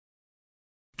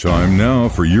Time now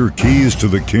for your keys to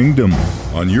the kingdom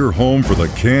on your home for the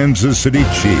Kansas City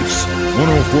Chiefs.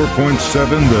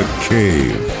 104.7 The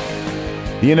Cave.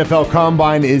 The NFL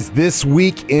Combine is this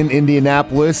week in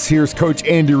Indianapolis. Here's Coach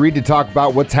Andy Reid to talk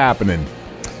about what's happening.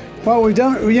 Well, we've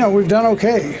done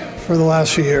okay for the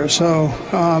last few years. So,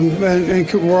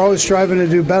 and we're always striving to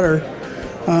do better.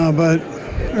 But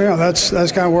that's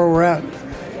kind of where we're at.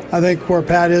 I think where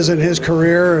Pat is in his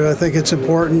career, I think it's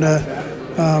important to,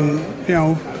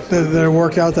 that it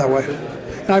worked out that way.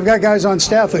 And I've got guys on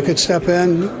staff that could step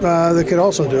in that could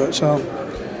also do it. So,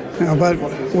 but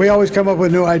we always come up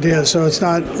with new ideas, so it's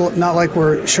not like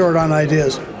we're short on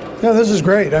ideas. Yeah, this is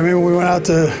great. I mean, we went out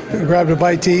to grab a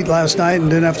bite to eat last night and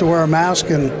didn't have to wear a mask,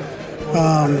 and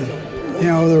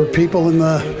there were people in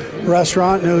the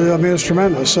restaurant. It was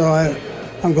tremendous. So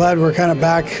I'm glad we're kind of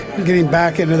getting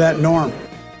back into that norm.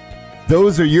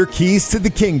 Those are your keys to the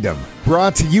kingdom.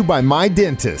 Brought to you by My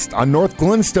Dentist on North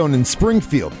Glenstone in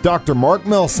Springfield. Dr. Mark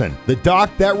Melson, the doc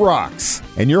that rocks.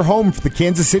 And your home for the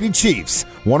Kansas City Chiefs.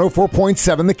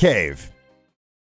 104.7 The Cave.